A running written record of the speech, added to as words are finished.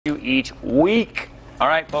you each week. All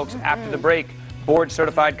right, folks, after the break,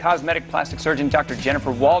 board-certified cosmetic plastic surgeon Dr. Jennifer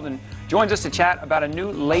Walden joins us to chat about a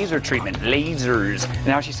new laser treatment, lasers, and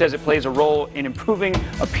how she says it plays a role in improving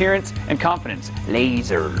appearance and confidence.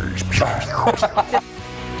 Lasers.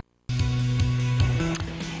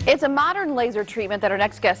 It's a modern laser treatment that our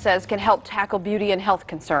next guest says can help tackle beauty and health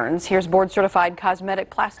concerns. Here's board-certified cosmetic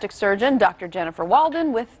plastic surgeon Dr. Jennifer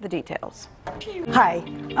Walden with the details. Hi,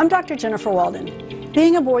 I'm Dr. Jennifer Walden.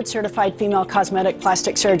 Being a board-certified female cosmetic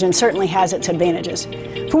plastic surgeon certainly has its advantages.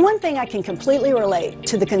 For one thing, I can completely relate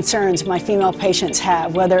to the concerns my female patients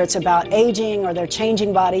have, whether it's about aging or their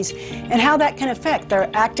changing bodies, and how that can affect their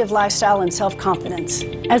active lifestyle and self-confidence.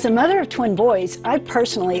 As a mother of twin boys, I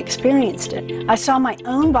personally experienced it. I saw my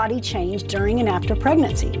own body change during and after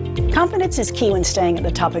pregnancy. Confidence is key when staying at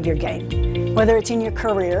the top of your game, whether it's in your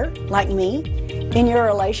career, like me, in your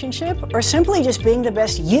relationship, or simply just being the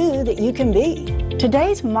best you that you can be.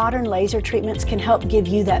 Today's modern laser treatments can help give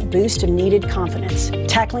you that boost of needed confidence,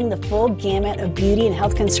 tackling the full gamut of beauty and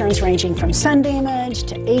health concerns ranging from sun damage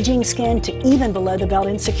to aging skin to even below the belt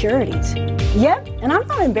insecurities. Yep, and I'm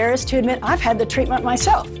not embarrassed to admit I've had the treatment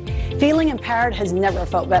myself. Feeling empowered has never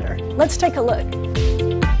felt better. Let's take a look.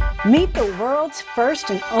 Meet the world's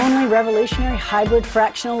first and only revolutionary hybrid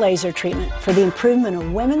fractional laser treatment for the improvement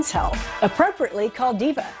of women's health, appropriately called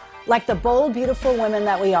diVa. Like the bold, beautiful women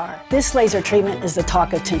that we are, this laser treatment is the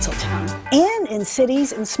talk of Tinseltown and in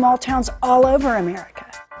cities and small towns all over America.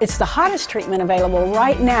 It's the hottest treatment available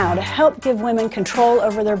right now to help give women control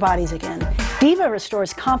over their bodies again. diVa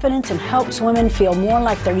restores confidence and helps women feel more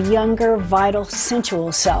like their younger, vital,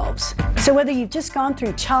 sensual selves. So whether you've just gone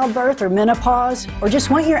through childbirth or menopause, or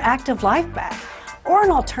just want your active life back, or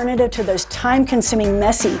an alternative to those time-consuming,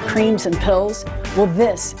 messy creams and pills, well,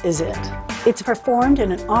 this is it. It's performed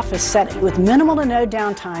in an office setting with minimal to no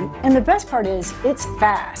downtime, and the best part is it's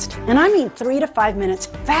fast. And I mean 3 to 5 minutes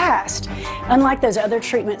fast, unlike those other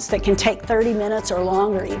treatments that can take 30 minutes or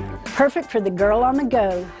longer even. Perfect for the girl on the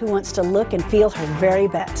go who wants to look and feel her very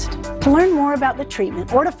best. To learn more about the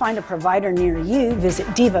treatment or to find a provider near you,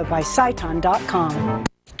 visit diva by Sciton.com.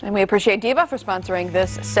 And we appreciate diVa for sponsoring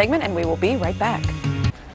this segment, and we will be right back.